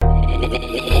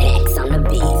X on the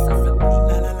beat.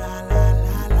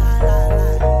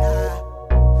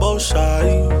 Both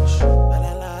sides.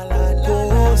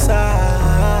 Both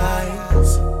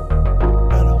sides.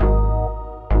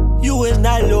 You is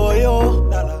not loyal.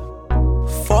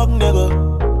 Fuck nigga.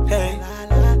 Hey.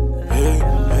 Hey,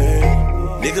 hey.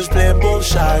 Niggas playing both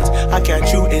sides. I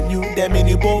catch you and you, that mean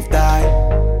you both die.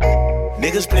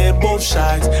 Niggas playing both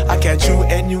sides. I catch you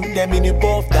and you, that mean you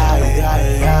both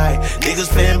die. Niggas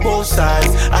playing both sides.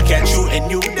 I catch you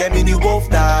and you, that mean you both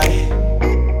die.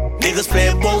 Niggas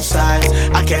playing both sides.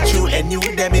 I catch you and you,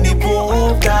 that mean you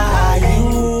both die.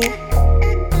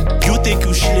 You think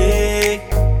you slick.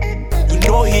 You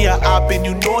know he a op and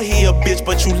you know he a bitch,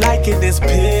 but you liking his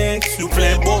pics. You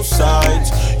playing both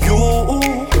sides.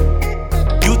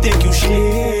 You think you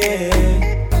slick.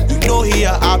 You know he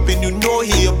a op and you know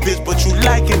he a bitch, but you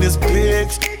liking his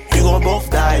pics. You gon' both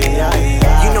die.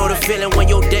 You know the feeling when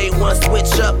your day one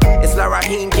switch up. It's like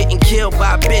Raheem getting killed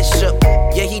by a bishop.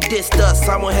 Yeah, he dissed us,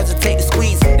 I won't hesitate to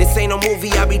squeeze. This ain't no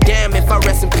movie, I'll be damned if I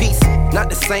rest in peace. Not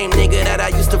the same nigga that I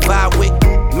used to vibe with.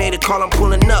 Made a call, I'm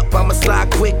pulling up, I'ma slide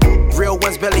quick. Real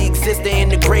ones barely exist, they in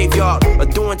the graveyard. Or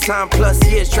doing time plus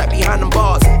years, trapped behind them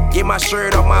bars. Get my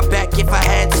shirt on my back if I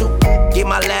had to. Get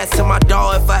my last to my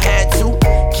dog if I had to.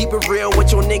 Keep it real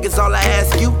with your niggas, all I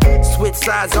ask you. Switch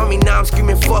sides on me, now I'm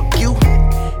screaming fuck you.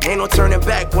 Ain't no turning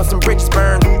back once some bridges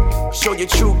burn. Show your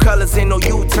true colors, ain't no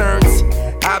U-turns.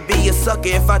 I'll be a sucker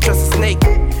if I trust a snake.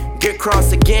 Get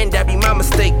crossed again, that be my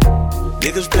mistake.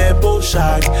 Niggas playing both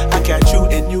sides. I catch you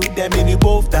and you, that mean you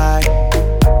both die.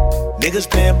 Niggas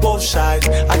playing both sides.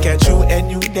 I catch you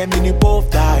and you, that mean you both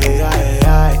die.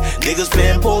 Niggas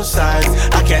playing both sides.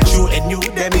 I catch you and you,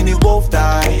 that mean you both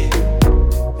die.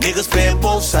 Niggas playing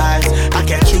both sides. I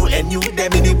catch you and you,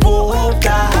 that mean you both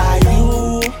die.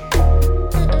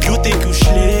 You think you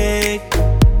slick.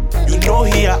 You know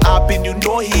he a op and you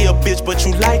know he a bitch, but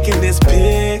you liking his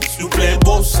pics. You playing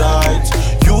both sides.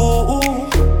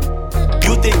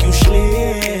 You think you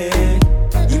slick.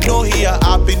 You know he a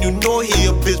op and you know he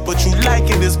a bitch, but you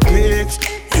liking his pics.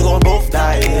 You gon' both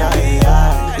die.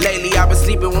 Lately I've been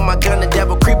sleeping with my gun, the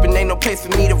devil creeping. Ain't no place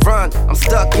for me to run, I'm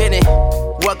stuck in it.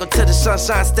 Welcome to the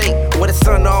sunshine state, where the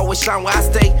sun always shine where I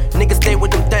stay. Niggas stay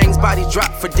with them things, bodies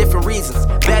drop for different reasons.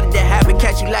 Better than habit,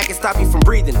 catch you lacking, stop you from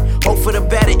breathing. Hope for the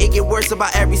better, it get worse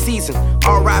about every season.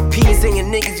 R.I.P.'s and your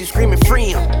niggas, you screaming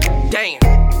free 'em. Damn.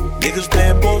 Niggas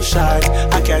playing both sides.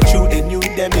 I catch you and you,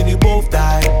 that mean you both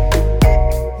die.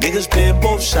 Niggas playing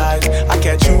both sides. I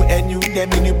catch you and you, that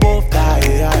mean you both die.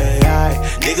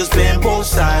 Niggas playing both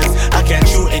sides. I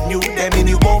catch you and you, that mean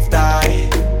you both die.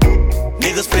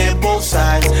 Niggas playing both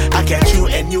sides. I catch you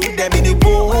and you, that mean you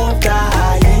both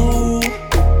die.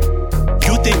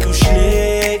 You think you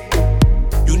slick.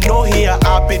 You know he a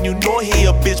op and you know he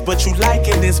a bitch, but you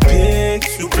liking his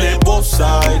pics. You playing both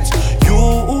sides.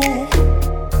 You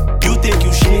think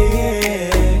you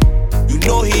slick. You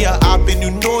know he a op and you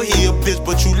know he a bitch,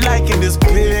 but you liking his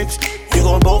pics. You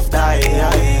gon' both die.